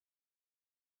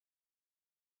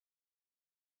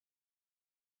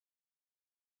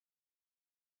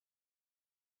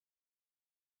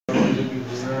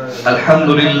الحمد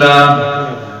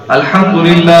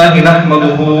لله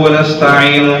نحمده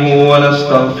ونستعينه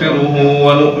ونستغفره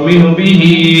ونؤمن به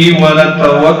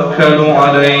ونتوكل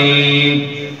عليه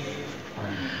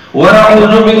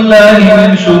ونعوذ بالله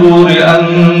من شرور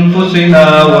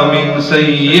أنفسنا ومن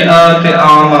سيئات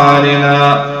أعمالنا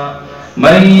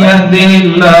من يهده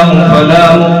الله فلا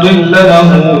مضل له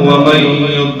ومن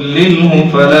يضلله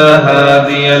فلا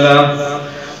هادي له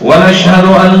ونشهد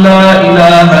أن لا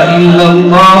إله إلا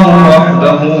الله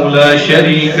وحده لا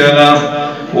شريك له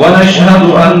ونشهد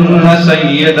أن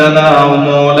سيدنا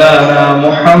ومولانا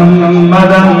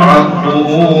محمدا عبده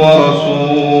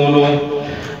ورسوله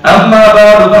أما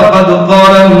بعد فقد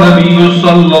قال النبي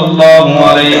صلى الله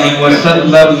عليه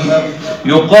وسلم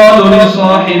يقال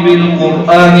لصاحب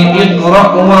القرآن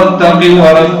اقرأ وارتق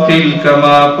ورتل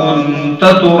كما كنت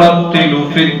ترتل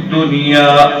في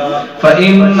الدنيا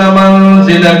فإن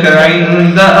منزلك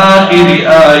عند آخر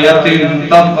آية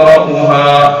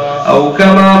تقرأها أو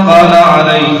كما قال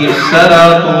عليه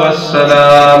الصلاة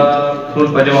والسلام. قل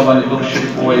بجواب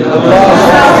الشريف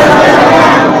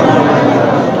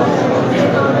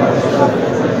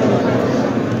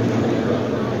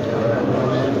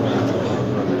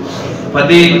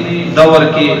پدې دور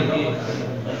کې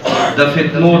د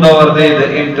فتنو دور دی، د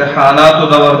امتحاناتو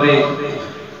دور دی،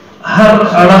 هر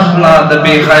اړخنا د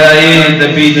بے حیايي د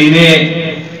بے دیني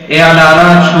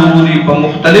اعلانات شروع دي په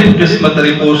مختلف قسمه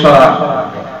طریقو سره،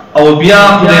 او بیا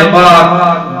خدای پاک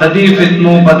د دې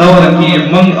فتنو په دور کې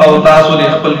من او تاسو د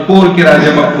خپل کور کې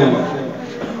راجمع کړو.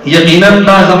 یقینا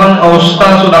دا زمون او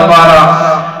تاسو لپاره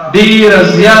ډیر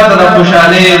زیاته د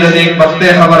خوشاله د نیکبختۍ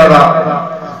خبره ده.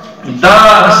 دا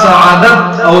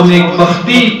سعادت او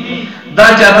نیکبختی دا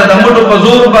چاته د مټو په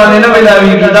زور باندې نه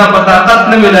ملاويږي، دا په طاقت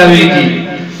نه ملاويږي،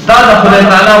 دا د خدای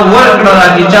تعالی ورکړه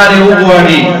چې چاره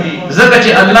وغواړي. ځکه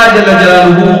چې الله جل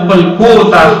جلاله خپل کور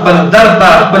ته، خپل در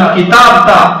ته، خپل کتاب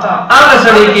ته هغه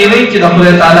سړی کېږي چې د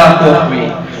خدای تعالی خوښ وي.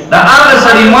 دا هغه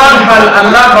سړی مال حال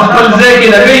الله په خپل ځای کې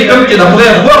لګوي کوم چې د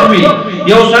خدای خوښ وي.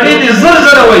 یو سړی دې زر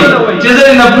زر وایي چې زه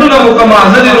نفلونه وکړم،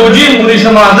 زه دې روژې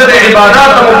ونیسم، زه دې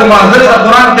عبادات وکړم، زه دې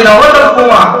قرآن تلاوت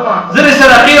وکړم، زه دې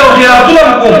صدقې او خیراتونه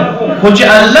وکړم، خو چې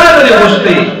الله دې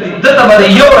غوښتي دته به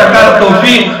یو رکعت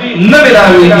توفیق نه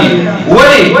ملاويږي.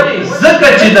 ولې؟ ځکه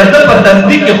چې د ده په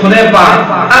تندي کې خدای پاک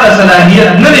هغه صلاحیت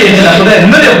نه دی چې خدای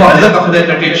نه دی خوښ، ځکه خدای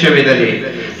ته ټیټ شوی دی.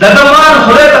 د ده مال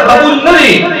خدای ته قبول نه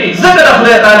دی، ځکه د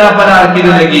خدای تعالی په لار کې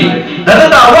نه لګي. د ده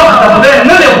دا وخت خدای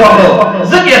نه دی خوښ،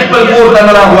 ځکه خپل کور ته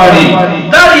نه راغواړي.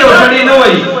 دا یو سړی نه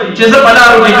وایي چې زه په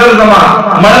لارو کې ګرځم،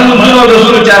 مړه لمونځونه او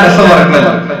رسول چاله څه ورکړل.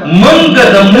 موږ د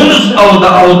لمونځ او د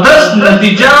اودس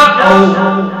نتیجه او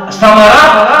ثمره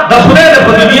د خدای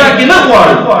په دنیا کې نه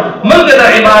غواړو، موږ د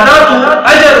عبادتو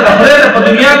اجر د خدای په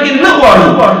دنیا کې نه غواړو.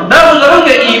 دا زموږ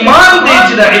ایمان دی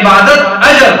چې د عبادت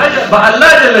اجر به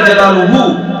الله جل جلاله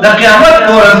د قیامت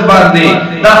په ورځ باندې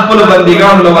د خپلو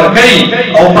بندګانو له ورکوي،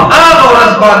 او په هغه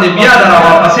ورځ باندې بیا د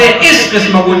راواپسې هېڅ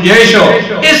قسمه ګنجایش او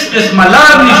هېڅ قسمه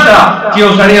لار نشته چې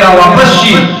یو سړی راواپس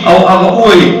شي او هغه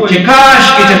ووایي چې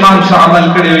کاشکې چې ما هم څه عمل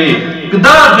کړی وي.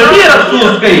 دا ډېر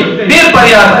افسوس کوي، ډېر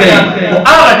فریاد کوي، خو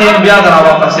هغه ټیم بیا د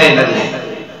راواپسې نه دی.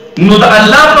 نو د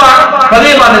الله پاک په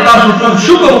دې باندې تاسو ټول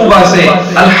شکر وباسئ،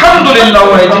 الحمدلله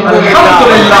وایئ چې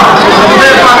الحمدلله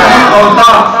خدای پاک او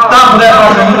تا خدای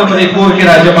پاک موږ په دې کور کې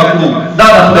راجمع کړو. دا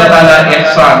د خدای تعالی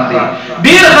احسان دی.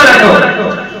 ډېر خلک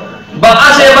به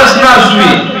هسې بس ناست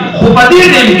وي، خو په دې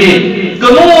ټیم کې که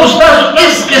نور ستاسو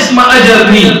هېڅ قسمه اجر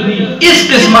ني، هېڅ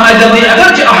قسمه اجر ني، اگر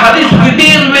چې احادیثو کې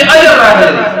ډېر لوی اجر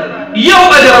راغلی دی، یو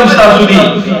اجر هم ستاسو دي،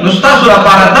 نو ستاسو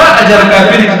لپاره دا اجر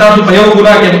کافي دی چې تاسو په یو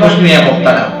ګناه کې اوس نه یې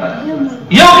مبتلا،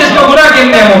 یو قسمه ګناه کې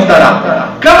نه یې مبتلا.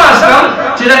 کم از کم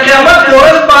چې د قیامت په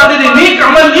ورځ باندې د نیک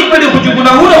عمل نه کړي، خو چې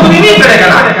ګناهونه خو دې نه کړي که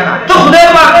نه، ته خدای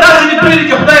پاک داسې نه پرېږدي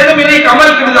چې خدای نه مې نیک عمل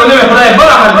کړی دی او نه مې خدای بل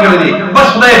عمل کړی دی، بس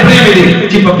خدای پرېږدي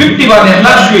چې په 50 باندې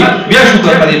اخلاص شوي، بیا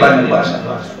شکر په دې باندې وباسه.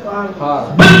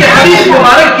 بلکې حدیث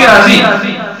مبارک کې راځي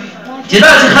چې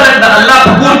داسې خلک د الله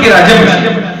په کور کې راجمع شي،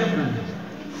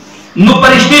 نو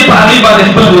پرشتے په هغې باندې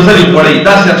خپل وزرې غوړوي،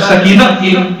 داسې سکینه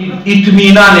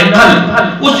اطمینان قلب.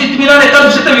 اوس اطمینان قلب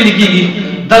څه ته ویل کېږي؟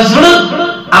 د زړه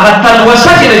هغه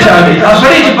تلوسه چې د چا وي، هغه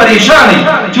سړی چې پریشان وي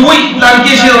چې وایي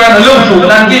پلانکې شی رانه لو شو،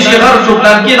 پلانکې شی غر شو،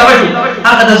 پلانکې دغه شو،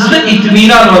 هغه د زړه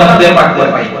اطمینان ولا خدای پاک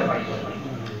ورکوي.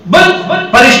 بل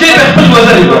پرشتے په خپل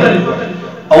وزرې غوړوي،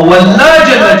 او الله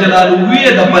جل جلاله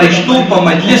یې د فرشتو په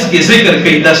مجلس کې ذکر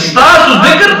کوي. د ستاسو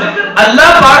ذکر الله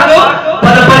پاک په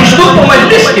فرشتو په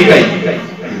مجلس کې کوي،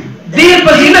 ډېر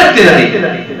فضیلت دی لري.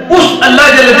 اوس الله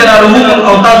جل جلاله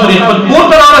او تاسو خپل کور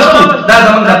ته راوستو، دا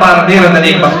زموږ لپاره ډېره د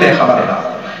نیکبختۍ خبره ده.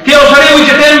 کہ او سڑی ہوئی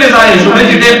چٹیم میں ضائع شو میں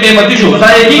چٹیم قیمتی شو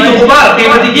ضائع کی کہ خبار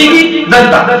قیمتی کی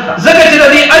دلتا زکر چی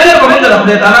دی اجر و من رب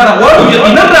دیتانا نا وردو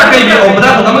یقیناً را کئی بی او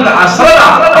بدا خدا من اثرا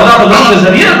او دا خدا من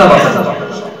ذریعہ دا بسا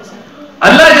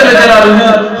اللہ جل جلالہ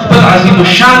خبر عظیم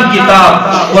الشان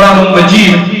کتاب قرآن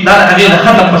مجید دار اغیر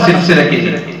ختم پر سلسلہ کی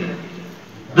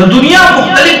دا دنیا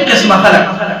مختلف قسم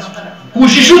خلق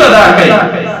کوششو دا کئی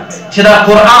چی دا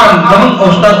قرآن زمن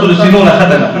اوستاد رسینون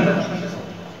ختم کی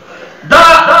دا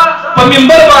پا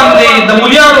منبر باندے دا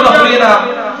ملیانو دخلینا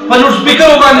پا لوڈ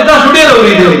سپیکرو باندے دا سوڑے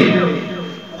روری دے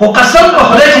خو قسم پا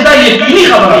خدای چی دا یقینی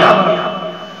خبر ہے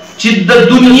چی دا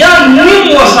دنیا نیم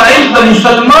وسائل دا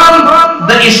مسلمان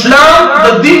دا اسلام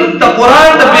دا دین دا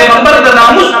قرآن دا پیغمبر دا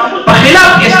ناموس پا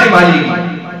خلاف استعمالی گی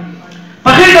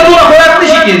پا خیر دا دورا خوراک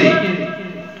نشی کے دے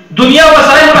دنیا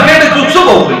وسائل پا خیر دا چکسو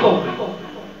باوکری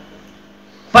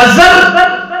پا زر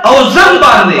او زن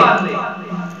باندے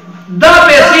دا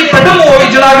پیسی پدم و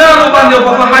اجراگانو باندے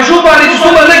و فحاشو باندے جسو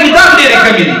لگی دام دیرے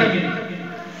کمی دی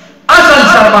اصل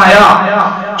سرمایہ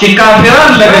چی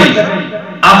کافران لگئی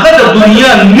آخر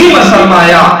دنیا نیم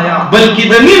سرمایہ بلکہ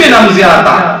دا نیم نام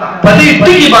زیادہ پدی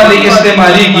ٹکی باندے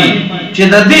استعمالی کی چی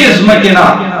دا دیز مکینا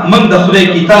من دا خدای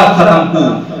کتاب ختم کو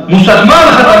مسلمان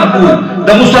ختم کو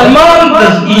دا مسلمان دا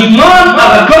ایمان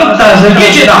اکم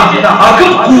تازگی چی دا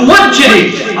اکم قوت چی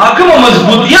دا اکم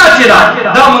مضبوطیات چی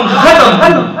دا من ختم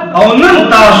کو او نن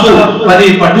تاسو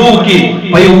پدی پٹو کی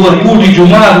پیور کوٹی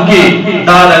جمعات کی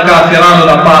دا دا کافران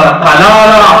دا پارا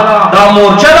قلالا دا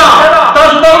مورچنا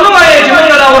تاسو دا انو آئے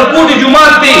جمعنا دا ورکوٹی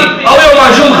جمعات دی او یو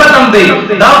معشوم ختم دی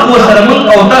دا خو سرمن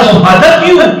او تاسو عادت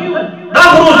کیو دا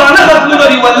روزانہ ختم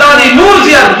لری واللہ دی نور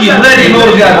زیاد کی خدای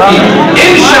نور زیاد کی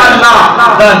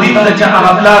انشاءاللہ دا دین دا چاہا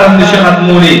اپلارم نشی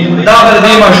ختمولی دا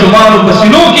بردیما شمانو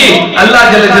پسنو کی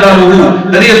اللہ جل جلالہو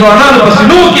دا دی زوانانو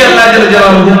پسنو کی اللہ جل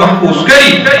جلالہو محفوظ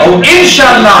کری او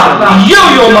انشاءاللہ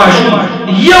یو معشوم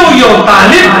یو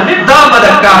طالب دا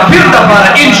بدا کافر دا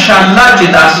پارا انشاءاللہ چی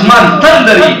دا اسمان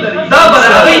تندری دا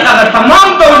بدا غی اگر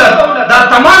تمام دولت دا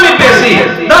تمامی پیسی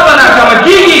دا بنا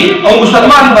کمکی گی او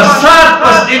مسلمان بسات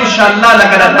پس انشاءاللہ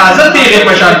لکہ تازہ تیغے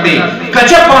پشاکتے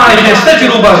کچھا پانی خیستہ چی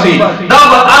روبا سی دا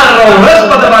با ار رو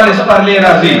رزب دبانی سپر لے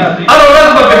رازی ار رو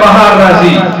رزب پہ بہار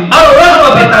رازی ار رو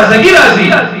رزب پہ تازگی رازی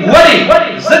ولی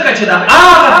زکا چی دا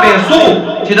آغا پیسو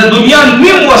چی دا دنیا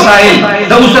نیم وسائل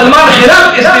دا مسلمان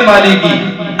خلاف استعمالی کی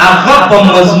اغب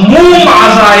مضموم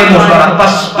عزائم سرا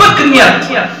پس پک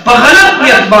نیت پا غلط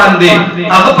نیت باندے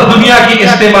اغب دنیا کی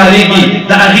استعمالی کی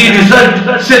دا اغیر رزلٹ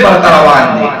سے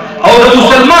برطروان دے اور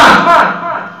مسلمان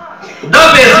دا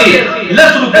پیسی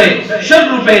 10 روپے 6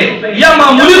 روپے یا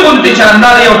معمولی گنتے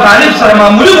چاندار یا طالب سر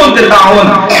معمولی گنتے تعاون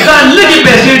دا لگی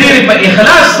پیسی دیری پا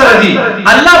اخلاص سر دی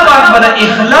اللہ پاک با دا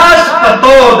اخلاص پا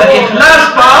طور دا اخلاص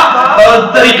پا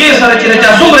طریقے سر چیزا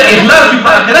چاہ سمر اخلاص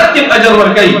پا آخرت کی اجر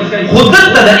ورکی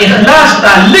خودت دا اخلاص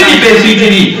دا لگی پیسی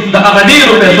دیری دا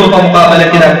اغدیر پیسو پا مقابلہ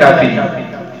کی دا کافی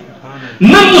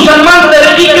نم مسلمان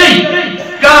ترقی گئی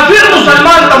کافر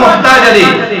مسلمان تا محتاج دے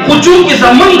خچون کی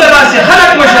زمن گدا سے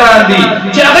خلق مشران دی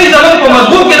چی اگئی زمن کو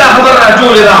مضبوط کی دا خبر را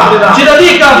جولی دا چی دا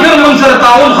دی کافر من سر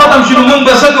تعاون ختم شنو من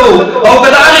بسکو او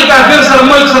کدا آگی کافر سر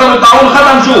ملک سر تعاون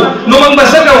ختم شو نو من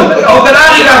بسکو او کدا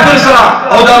آگی کافر سر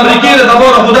او دا امریکی دا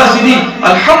دبور خدا سی دی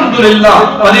الحمدللہ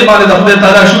پدی بانے دا خدا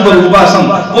تعالی شکر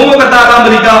وباسم اومو کتا دا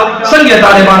امریکا سنگی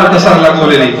طالبان تسر لگو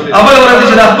لے دی اول ورد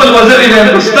چی دا اقبل وزری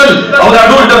رہن بستل او دا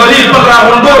دول دبلی پر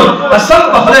راہن دول اسم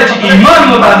پخدا چی ایمان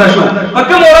متعدہ شو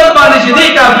فکم عورت بانے چی دی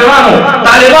کافرانو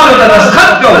طالبانو تا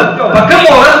دسخط کو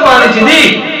فکم عورت بانے چی دی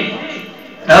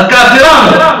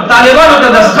کافرانو طالبانو تا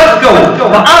دسخط کو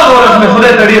و آغ عورت میں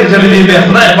خدای تڑیر جلیلی بے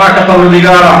خدای پاکا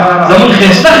پرودگارا زمن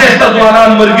خیستہ خیستہ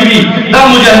دوانان مرگلی دا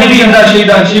مجاہدین دا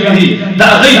شہیدان شیوی دی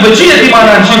دا غیب بچی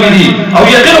یتیمانان شیوی دی او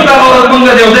یقینو کا عورت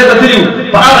منگا دے وزیتا تریو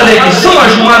پا آغا لے کی سما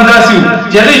شمان داسیو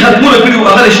چی اغی ختمون کریو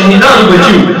اغل شہیدانو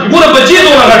بچیو پورا بچی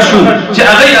دون اغر شو چی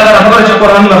اغی اغر خبر چی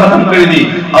قرآن اللہ ختم کردی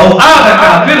او آغا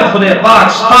کافر خدای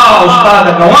پاک ستا و ستا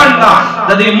دا گواننا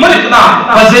دا دی ملکنا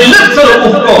فضلت سر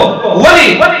افکو ولی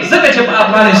زکر چی پا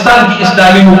افغانستان کی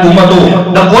اسلامی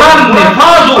حکومتو دا قرآن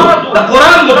نفاظو دا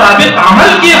قرآن مطابق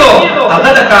عمل کی دو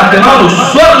اگر دا کافرانو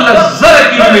سور لزر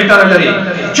کلومیٹر لری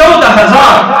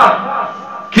 14,000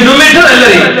 کلومیٹر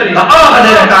لری دا آغا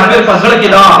دا کافر فضل کی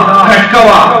دا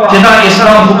کھٹکوا چی دا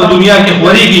اسلام کو دنیا کی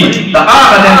خوری گی دا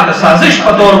آغا دا سازش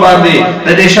پتور باردے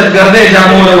دا دہشت گردے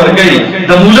جامعہ ورگئی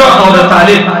دا مولا او دا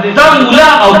طالب دا مولا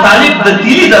او طالب دا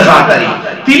تیلی دا ذاتری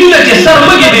تیلی دا چی سر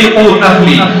مگی بے قوت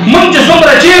اخلی من چی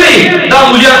سمرا چیوی دا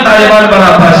مولا طالبان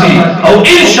بنا پاسی او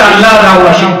انشاءاللہ دا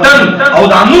واشنگٹن او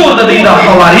دا نور دا دا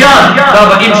حواریان دا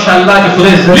با انشاءاللہ کی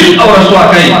خدای زلیل او رسوا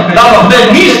کئی دا با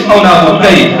خدای نیس او نابود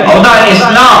کئی او دا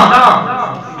اسلام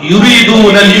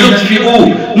يريدون ليطفئوا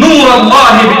نور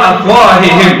الله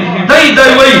بأفواههم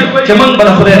دای وی چې موږ به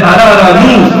خدای تعالی را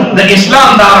نور د اسلام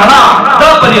دا رڼا دا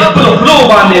په خپل خلو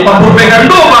باندې په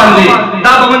پروپاګاندا باندې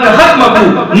دا به موږ ختم کړو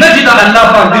نه چې دا الله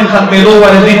پاک دین ختمېدو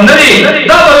ولې دین نه دی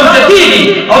دا به وجتیږي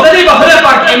او د دې به خدای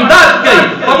پاک امداد کوي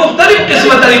په مختلف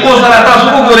قسمه طریقو سره تاسو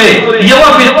وګورئ یوه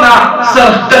فتنه سر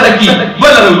کده کی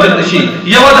بل راوچته شي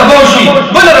یوه د بوشي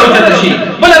بل راوچته شي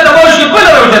بل د بوشي بل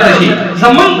راوچته شي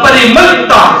زمون پر ملک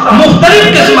ته مختلف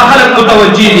قسمه خلک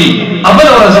متوجي دي ابل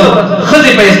ورځ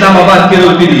خزي په اسلام آباد کې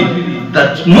وروتي دي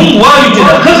مونږ وایو چې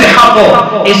د ښځې حق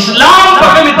اسلام په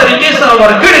کومې طریقې سره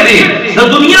ورکړی دی د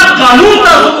دنیا قانون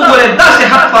تاسو وګورئ داسې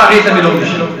حق په هغې ته میلاولی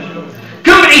شي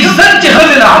کوم عزت چې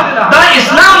ښځې له دا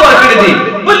اسلام ورکړی دی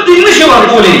بل دین نشي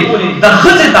ورکولی د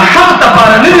ښځې د حق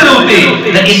دپاره نه دی راوتې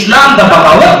د اسلام د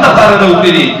بغاوت دپاره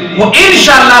راوتې دي خو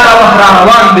انشاءالله دا وخت را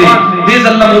روان دی دې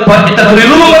ځل نه مو په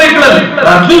تقریرونو منې کړل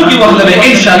راتلونکي وخت به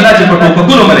انشاءالله چې په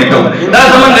ټوپکونو منې کوو دا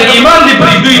زموږ د ایمان د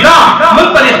پرېږدوی دا موږ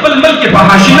پر خپل ملک کې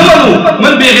فحاشي نه منو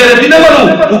موږ بېغیرتي نه منو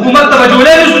حکومت ته به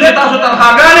جوړی نشو چې تاسو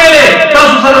تنخواګانې وې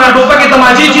تاسو سره را ټوپکې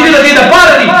تماچې چې دي د دې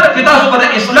دپاره دي چې تاسو به د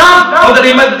اسلام او د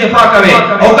دې ملک دفاع کوئ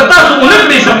او که تاسو ونه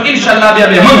کړې شم انشاءالله بیا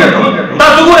به موږ کوو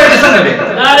تاسو ګورئ چې څنګه به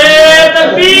نعرې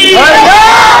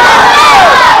تکبیر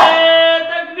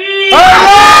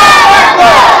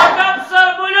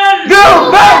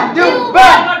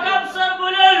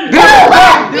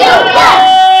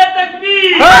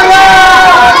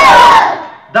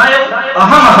دا یو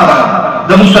اهمه خبره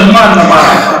د مسلمان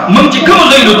لپاره موږ چې کوم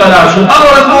ځایونو ته لاړ شو هغه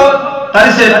ورځ مو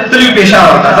قاري صاحب تلوي پیشه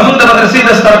ورته زموږ د مدرسې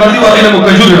دستربندي و هغې نه مو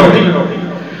کجورې راوړي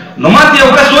نو ماته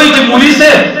یو کس وایي چې مولوي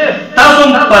صاحب تاسو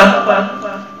په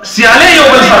سیالۍ یو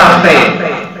بل سره اخته یې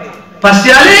په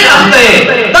سیالۍ اخته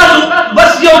یې تاسو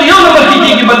بس یو نمبر کې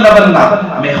کېږي بل نه بل نه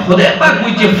مې خدای پاک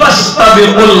وایي چې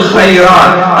فاستبقوا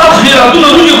الخیرات او خیراتونه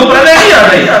روجې خو پردی نه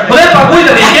یادوي خدای پاک وایي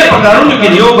د دې په کارونو کې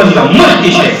یو بل نه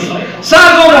مخکې شئ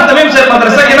سارو محتمم صاحب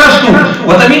مدرسه کې ناستو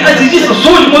ورته مې عزیزي څه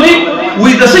سوچ مو دی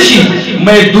وایي د څه شي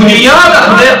مې دنیا د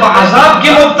خدای په عذاب کې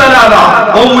مبتلا ده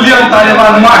او مولیان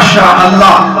طالبان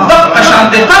ماشاءالله دغه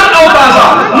شانتې تر او تازه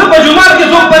نه په جومات کې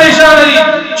څوک پریشانه دي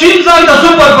چین ځان ته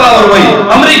سوپر پاور وایي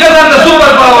امریکا ځان ته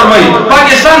سوپر پاور وایي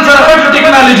پاکستان سره پټه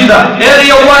ټکنالوژي ده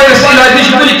یو وایرس علاج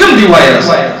نشي کولی کوم دی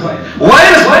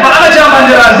وایرس په هغه چا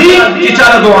باندې راځي چې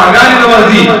چاله دعاګانې نه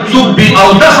ورځي څوک بې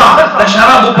اودسه د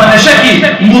شرابو په نشه کې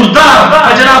مردار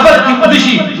په جنابت کې اوده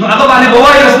شي نو هغه باندې به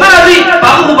وایرس نه راځي په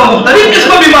هغه خو به مختلف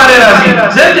قسمه بیمارۍ راځي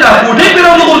ځکه چې دا کوټې پرې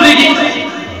راونه غورځېږي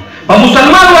په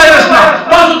مسلمان وایرس نه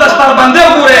تاسو دستربندۍ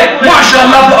وګورئ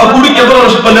ماشاءالله په اګوړي کې به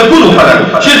په لکونو خلک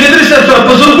شیخ ادریس صاحب سره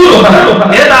په زرګونو خلک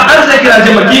دا عرض کې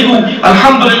راجمع کېږو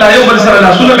الحمدلله یو بل سره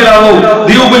لاسونه ملاوو د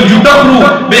یو بل جوټه کړو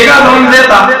بېګا زموږ ځای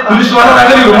ته پولیس والا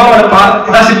راغلي وو ما ورته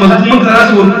داسې موږ ته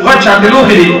داسې غټ شانتې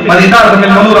لوښې دي مدیدار د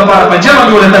مېلمنو لپاره په جمع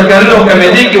مې ورته ترکاري او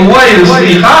کمیدې کې وایرس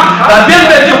دي ښه دا بېل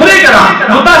به چې خورې که نه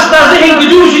نو تا ستا ذهن کې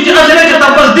جوړ شي چې اصله چې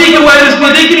تپس دې کې وایرس نه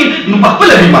دی کړي نو په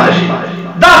خپله بیمار شي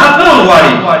دا ختمون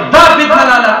غواړي دا فتنه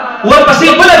راله ورپسې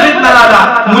بله فتنه راله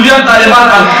مولیان طالبان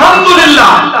الحمدلله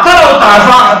تر او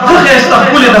تازه ښه ښایسته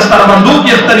ښکلې دستربندو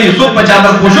کې اختري څوک په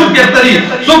چادر پوشو کې اختري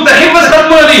څوک د حفظ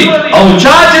ختمونه دي او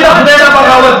چا چې د خدای نه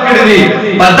بغاوت کړی دی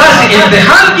په داسې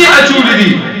امتحان کې اچولي دي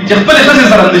چې خپلې ښځې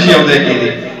سره نشي یو ځای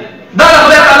کېدی دا د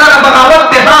خدای تعالی نه بغاوت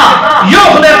دی ها یو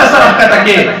خدای ته سر ښکته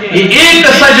کې ایک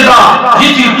سجدہ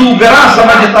جسی تو گرا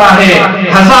سمجھتا ہے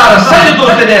ہزار سجدوں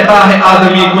سے دیتا ہے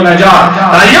آدمی کو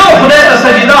نجات یو خدای ته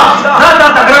سجدہ دا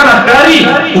تګران ښکاري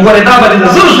وګورئ دا به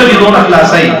د زرو سجدو نه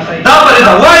خلاصوي دا به د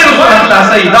وایرسو نه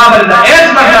خلاصوي دا به د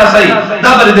ایډز نه خلاصوي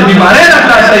دا به د بیمارۍ نه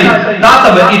خلاصوي دا ته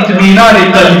به اطمینان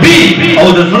قلبي او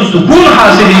د زړه سکون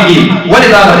حاصلېږي ولې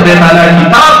دا د خدای تعالی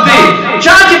کتاب دی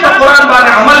چا چې په قرآن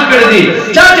باندې عمل کړی دی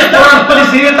چا چې قرآن خپلې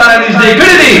سینې ته رانږدې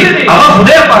کړی دی هغه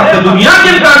خدای پاک په دنیا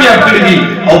کې کامیاب کړی دی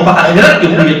او په آخرت کې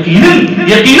خو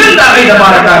یقینا د هغې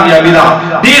دپاره کامیابي ده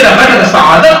ډېره غټه د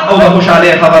سعادت او د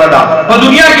خوشحالۍ خبره ده په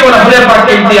دنیا کې ورته خدای پاک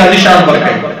ته امتیازي شان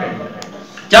ورکوي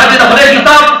چا چې د خدای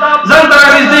کتاب ځان ته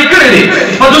رانږدې کړی دی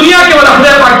په دنیا کې ورته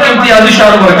خدای پاک ته امتیازي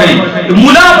شان ورکوي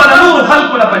ملا به د نورو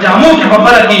خلکو نه په جامو کې په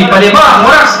فرق وي په لباس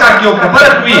ورقص کا کې په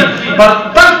فرق وي په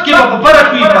تګ کې په فرق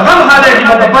وي په غم حالۍ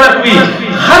کې په فرق وي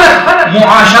خلک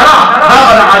معاشره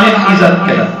هغه د عالم عزت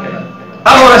کوي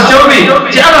هغه ورځ چې وي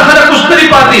چې هغه خلک مستري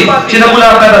پاتې چې د ملا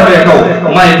قدر به یې کوو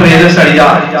ما یې پرېږده سړیا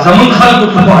زمونږ خلکو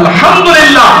خو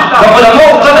الحمدلله د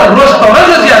علماو قدر ورځ په ورځ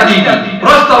زیاتېږي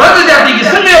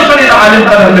څنګه یو سړی د عالم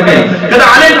قدر نه کوي که د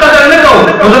عالم قدر نه کوو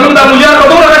نو زمونږ دا مولیان به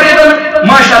دومره غټېدل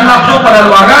ماشاءالله څوک په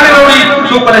حلواګانې راوړي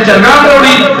څوک په چرګان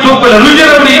راوړي څوک په لوجې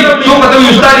راوړي څوک په ته وایي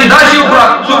استاد یې داسې وکړه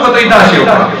څوک په ته یې داسې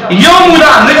وکړه یو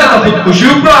ملا نه چاته خودکشي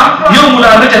وکړه یو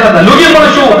ملا نه چاته د لوږې مړ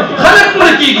شو خلک مړ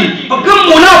کیږي په کوم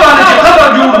مولا باندې چې خبر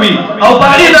جوړ وي او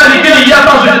باندې دا لیکلي یا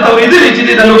تاسو چې توریدلې چې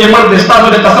د لوګي مرد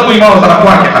استادو د قسم وي ما سره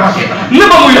خوا کې خبره نه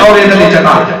به وي اورېدلې چې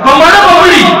تا په معنا به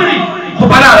وړي خو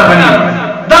بنا را بني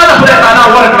دا د خدای تعالی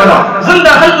ورکړه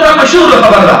زنده خلکو مشهور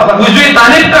خبر ده وي دوی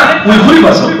طالب ته وي خوري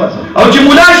بس او چې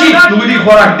مولا شي نو دې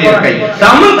خوراک ډیر کوي دا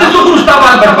موږ څه خو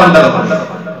استادان پر بندل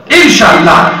ان شاء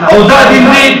الله او دا دین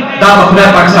دی دا خدای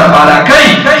پاک سره بالا کوي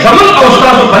زمون او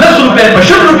استاد په 50 روپے په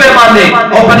 100 روپے باندې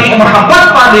او په محبت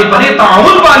باندې په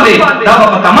تعاون باندې دا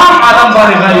په تمام عالم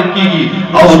باندې غالب کیږي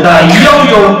او دا یو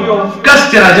کس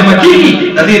چې راجم کیږي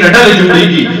د دې ډلې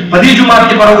جوړیږي په دې جمعه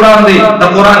کې پروګرام دی د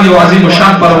قران یو عظیم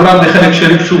شان پروګرام دی خلک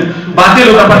شریک شو باطل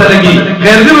ته پته لګي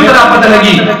غیر دې ته پته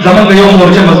لګي زمونږ یو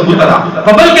مورچه مضبوطه ده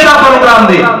په بل کې دا پروګرام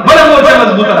دی بل مورچه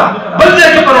مضبوطه ده بل ځای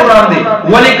کې پروګرام دی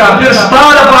ولی کافر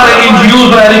ستاره لپاره انجیوز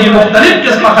راځي مختلف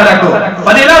قسمه خلکو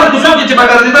په دې لارو کوڅو کې چې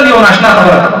بغرزیدل یو ناشنا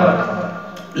خبره ده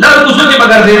لارو کوڅو کې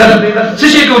بغرزیدل څه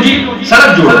شي کوي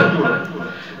سړک جوړ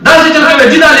دا چې څنګه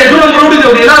وځي دا له ټول مروړي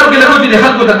دی لارو کې لګوي د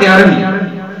خلکو ته تیار نه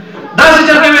دا چې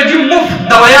څنګه وځي مفت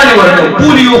دوايان ورکو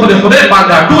پولیو خو خدای پاک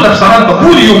دا ټول افسران په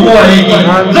پولیو کواليږي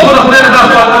زه خو خدای نه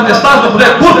تاسو کوم چې تاسو خدای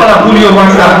کور پر پولیو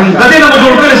ورکړه د دې نه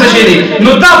جوړ کړی څه شي دی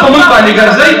نو دا په موږ باندې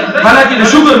ګرځي حالانکه د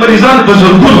شوګر مریضان په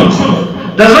زورګونو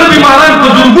د زړه بیماران په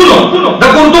زورګونو د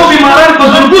ګردو بیماران په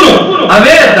زورګونو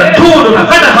اوی د ټول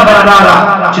غټه خبره ده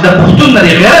چې د پښتون نه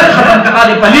غیرت ختم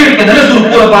کړي په لیر کې د لسو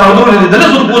په لپاره ورونه د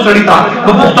لسو په سړی تا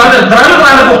په پښتانه درانه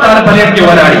باندې پښتانه په لیر کې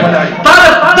ولاړی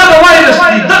دا وایرس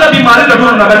دی دا بیماری د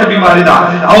ټول نه غټه بیماری ده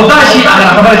او دا شی هغه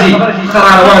خبره چې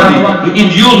قرار ورکړي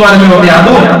انجیوز باندې مې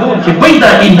یادو چې پیدا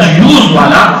انجیوز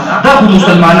والا دا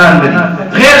مسلمانان دي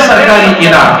غیر سرکاري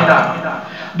ادارې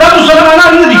دا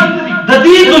مسلمانان نه دي د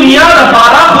دې دنیا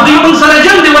لپاره خدای من سره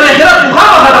جنگ دی ول آخرت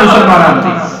مخاطب مسلمانان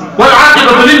دي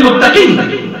والعاقبه للمتقين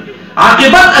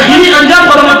عاقبت اخیری انجام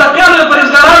پر متقین او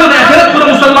پرهیزګارانو د آخرت پر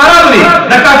مسلمانانو دي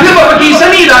د کافر په کې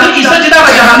سني دا کې سجدا د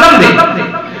جهنم دي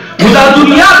دا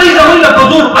دنیا دې زمونږ په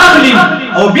دور اخلي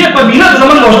او بیا په مینت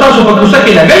زمونږ استادو په کوڅه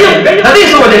کې لګي د دې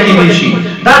څه وجه کې شي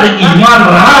دا د ایمان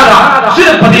راغله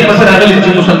صرف په دې پسې راغلي چې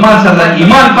مسلمان سره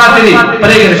ایمان پاتې دی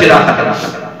پرې کې دا خطر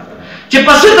چې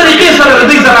په څه طریقې سره د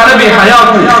دې زنانه به حیا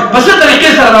کو په څه طریقې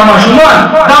سره د ماشومان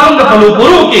دا موږ په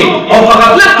لوپرو کې او په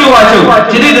غفلت کې واچو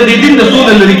چې دې د دین د سود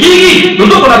لري کیږي نو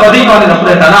دوی په باندې باندې د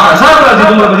خدای تعالی عذاب راځي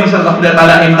دوی باندې سره د خدای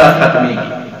تعالی امداد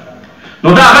ختميږي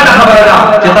نو دا هغه خبره ده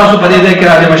چې تاسو په دې ځای کې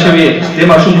راځي مشوي د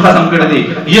ماشوم ختم کړی دی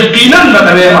یقینا دا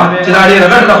وایم چې دا ډېر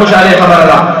غټه خوشاله خبره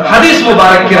ده حدیث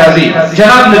مبارک کې راځي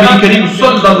جناب نبی کریم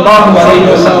صلی الله علیه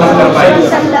وسلم فرمایي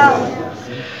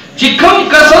چې کوم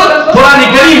کس قران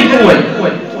کریم وایي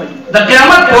د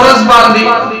قیامت پر ورځ باندې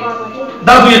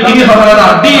دا یقیني خبره ده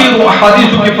ډېر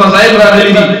احادیثو کې فضایل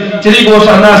راغلي دي چې دوی ګو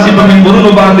سرناسي په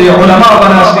منبرونو باندې علما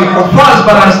بناسي حفاظ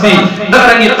بناسي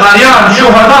دغه قاریان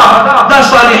شهدا دا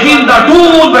صالحین دا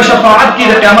ټول په شفاعت کې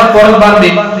د قیامت پر ورځ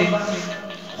باندې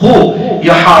هو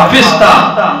یا حافظ تا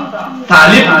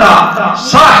طالب تا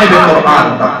صاحب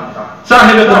قرآن تا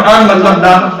صاحب قرآن مطلب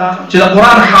دا چې د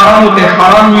قرآن حرام ته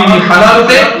حرام ویلي حلال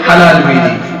ته حلال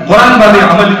ویلي قرآن باندې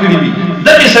عمل کړی وي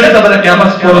دغه سره د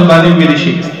قیامت پر ورځ باندې ویل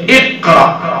شي اقرا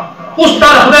اوس دا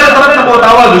خدای تعالی ته په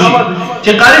आवाज وشي چې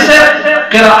قاری صاحب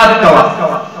قرائت کوا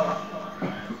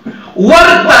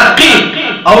ورتقي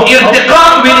او ارتقاء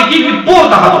ویل کیږي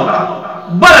پورته خطوه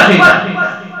برخه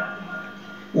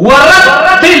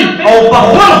ورتل او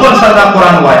بخون خون سره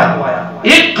قرآن وایا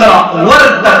اقرا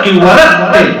ورتقي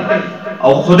ورتل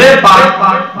او خدای پاک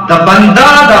د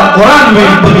بندا د قرآن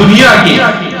ویل په دنیا کې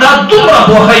دا دومره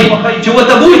خوښي چې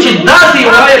وته وایي چې داسې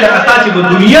وایي لکه تا چې په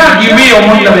دنیا کې وي او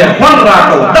موږ له خوند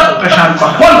راکړو دغه شان په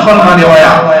خوند باندې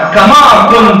وایا کما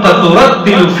كنت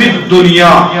تردل فی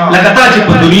الدنيا لکه تا چې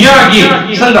په دنیا کې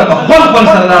څنګه په خوند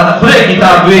سره د خدای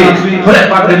کتاب وي خدای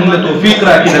پاک دې موږ توفیق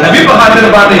راکړي د نبی په خاطر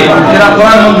باندې چې دا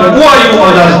قرآن موږ وایو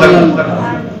او داسې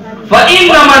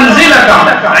فإن منزلك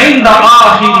عند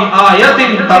آخر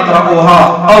آية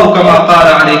تقرأها أو كما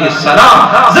قال عليه السلام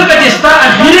ذكر استا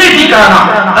أخيري ٹھکانا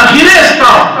أخيري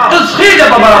استا تسخيج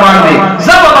ببرمان دي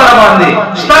زب برمان دي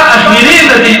استا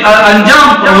أخيري دي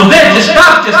انجام روزے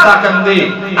چستا کم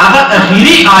دي اگر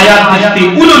أخيري آيات نشتی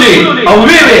اولو لي او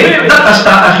ویوے دق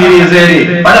استا أخيري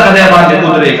زيري بدق دے باندے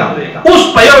قدرے گا اس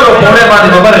پیورو پوڑے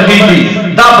باندے ببر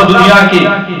خیجی دا پا دنیا کی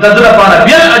ددر پارا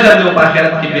بیل عجر دے و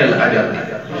پاخرت کی بیل عجر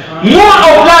دے مور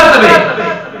او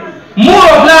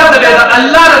پلار تبه دا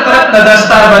اللہ را طرف دا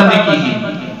دستار بندی کی گی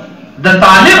دا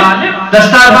طالب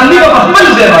دستار بندی با خپل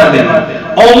زیبار دے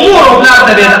او مور او پلار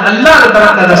تبه دا اللہ را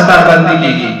طرف دا دستار بندی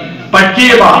کی گی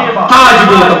پٹکی با تاج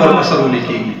بو تکر مسرولی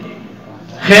کی گی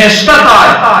خیسته تاج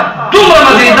دومره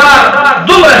مزیدار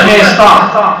دومره خیسته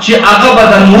چې هغه به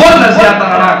د نور نه زیاته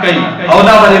رڼا کوي او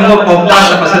دا به د مور په پلار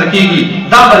ته بسر کېږي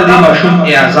دا به د دې ماشوم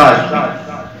اعزاز وي.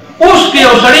 اوس که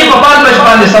یو سړي په بال بچ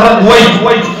باندې سبق وایي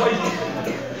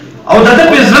او د ده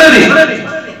پې زړه دی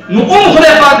نو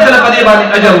خدای پاک دله په دې باندې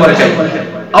اجر ورکوي.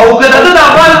 او که د ده دا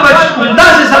بال بچ کوم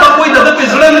داسې سبق وایي د ده پې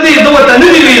زړه نه دی ده ورته نه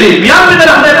دي ویلي بیا پې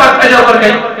دله خدای پاک اجر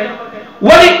ورکوي.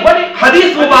 ولی حدیث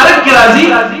مبارک کی راضی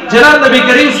جناب نبی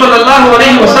کریم صلی اللہ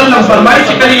علیہ وسلم فرمائے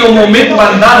چې کله یو مؤمن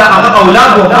بنده د هغه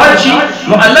اولاد وفات شي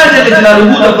نو الله جل جلاله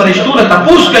د فرشتو نه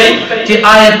تپوس کوي چې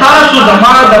آیا تاسو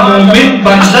زما د مؤمن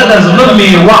بنده د زړه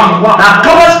میوه دا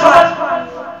قبض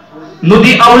نو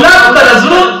دی اولاد د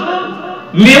زړه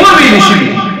میوه ویل شي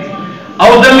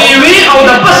او د میوې او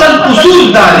د فصل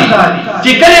اصول داري چې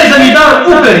کله زمیدار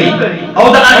وکړي او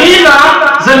د اغینا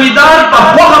زمیدار په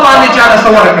خوخه باندې چاله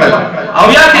سوار کړل او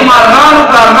یا د مارغانو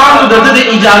کارغانو د دې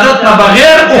اجازت نه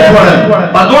بغیر وخوړل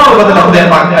په دوه بدل خدای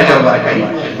پاک اجر ورکړي.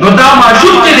 نو دا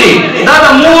ماشوم چې دی دا د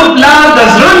مور پلار د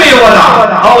زړه میوه ده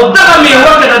او دغه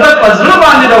میوه که د په زړه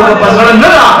باندې ده او په زړه نه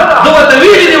ده ده ورته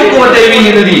ویلي دي او که ورته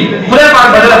ویلي نه دي خدای پاک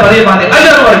بدله په دې باندې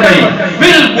اجر ورکوي.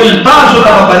 بالکل تاسو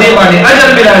ته په دې باندې اجر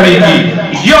ملاویږي.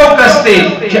 یو کس دی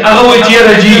چې هغه وایي چې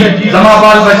یاره جي زما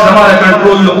بال بچ زما د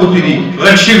کنټرول نه اوتې دي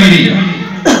غټ شوي دي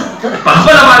په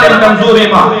خپله باندې کمزور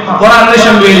یم قرآن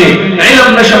نشم ویلی علم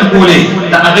نشم کولی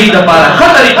د هغې دپاره ښه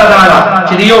طریقه دا ده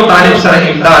چې د یو طالب سره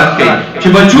امداد کوي چې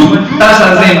بچو تا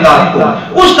سره زه امداد کوم.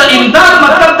 اوس د امداد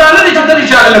مطلب دا نه دی چې ته دې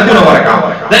چا له لکونه ورکړه.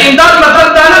 د امداد مطلب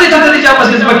دا نه دی چې ته دې چا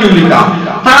پسې ځمکې ولیکه.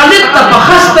 طالب ته په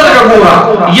ښه سترګه ګوره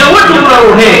یوه ټوکره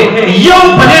روټۍ یو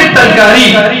پلیټ ترکاري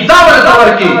دا به درته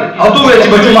ورکړي او ته ووایې چې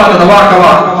بچو ما ته دوا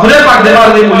کوه. خدای پاک دې ما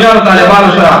د مولیانو طالبانو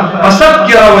سره په سب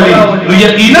کې راولي نو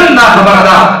یقینا دا خبره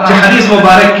ده چې حدیث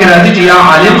مبارک کې راځي چې یا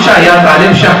عالم شه یا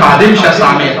طالب شه خادم شه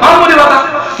سامع پام ولې وته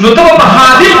نو ته په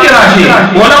خادم کې راشي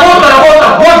علماء ته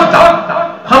وخت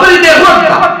خبرې دې وخت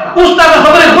اوس دا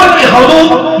خبرې وخت کې خودو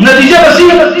نتیجه بسې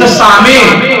ته سامع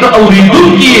ته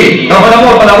اوریدونکي یې د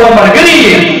علماء په لور مرګري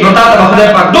یې نو تا ته خدای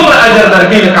پاک دومره اجر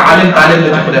درکوي لکه عالم طالب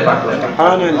ته خدای پاک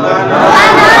سبحان الله.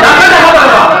 دا خبره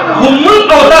ده خو موږ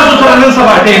او تاسو سره نن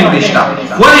سبا ټیم نشته.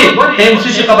 ولې ټیم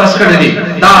څه قبض کړی دی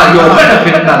دا یو غټه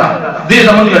فتنه ده. دې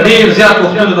زمونږ ډېر زیات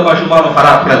وختونه د ماشومانو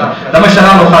خراب کړل د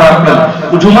مشرانو خراب کړل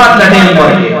او جومات له ټیم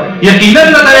ورکړي. یقینا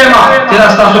نه درېیم چې دا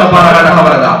ستاسو لپاره غټه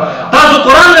خبره ده. تاسو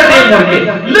قرآن له ټیم ورکړي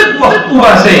لږ وخت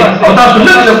وباسئ او تاسو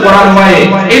لږ قرآن وایئ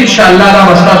انشاءالله دا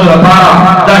به ستاسو لپاره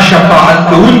دا شفاعت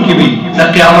کوونکي وي د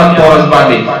قیامت په ورځ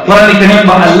باندې. قرآن کریم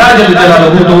به الله جل جلاله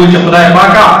ته وایي چې خدای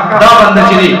پاکه دا بنده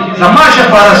چې دی زما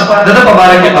شفارس د ده په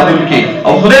باره کې قبول کړي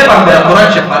او خدای پاک به د قرآن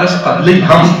شفارس قبلوي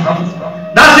هم.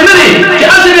 داسې نه دی چې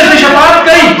هسې به شفاعت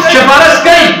کوي شفارس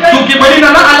کوي څوک یې مني نه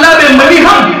الله به مني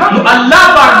هم. نو الله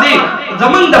پاک دی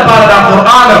زمون د پاره دا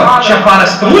قرآن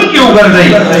شفارس کوونکی وګرځي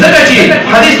ځکه چې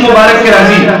حدیث مبارک کې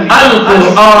راځي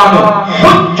القرآن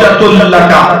حجة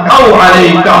لك او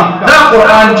عليك. دا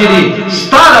قرآن چې دی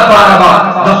ستا لپاره به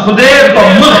د خدای په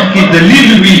مخ کې دلیل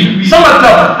وي. څه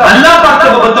مطلب الله پاک ته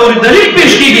به په طور دلیل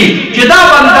پیش کېږي چې دا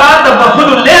بنده د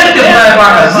بخلو لیک کې خدای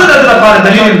پاک زه د ده لپاره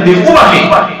دلیل دی وبخي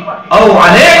او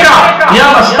علیکا یا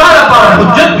ستا لپاره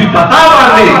حجت وي په تا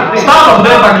باندې ستا به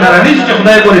خدای پاک لره نیسي چې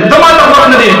خدای ګورې ته ماته غوږ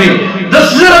نه دی ایښی. د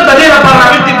زړه د دې لپاره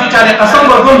راویښ دي چې چا قسم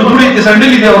ورکړ نو دوړې دې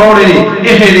سنډلې دي او راوړې دي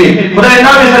ایښې دي خدای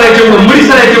نامې سره یې چوړو مړي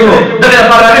سره یې چوړو د دې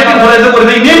لپاره راویښ دي خدای زه ګورې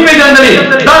دوی نیم پېژندلې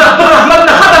دا د خپل رحمت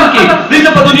نه ختم کړي دوی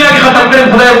ته په دنیا کې ختم کړي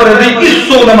خدای ګورې دوی هېڅ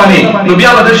نه مني نو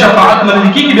بیا به د شفاعت منل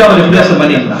کېږي بیا به د خدای سره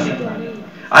مني.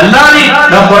 الله دې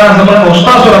دا قرآن زموږ او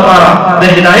ستاسو لپاره د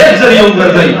هدایت ذریعه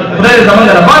وګرځوي. خدای دې زموږ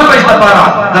د بال بچ لپاره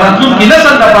د راتلونکي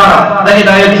نسل لپاره د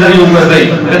هدایت ذریعه وګرځوي.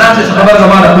 که داسې خبر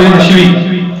زما نه پرې نه شوي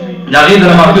د هغې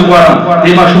نه معافي غواړم.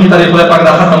 دې ماشوم ته دې خدای پاک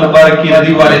دا ختم مبارک کړي د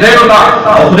دې والدینو ته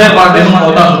او خدای پاک دې موږ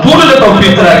او تاسو ټولو ته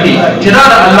توفیق راکړي چې دا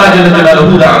د الله جل جلاله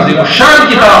د عظیم الشان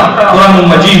کتاب قرآن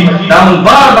مجید دا موږ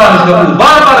بار بار زده کړو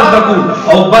بار بار زده کړو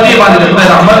او په دې باندې د خدای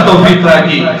د عمل توفیق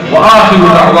راکړي. وآخر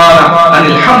دعوانا ان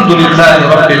الحمد لله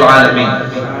رب العالمين.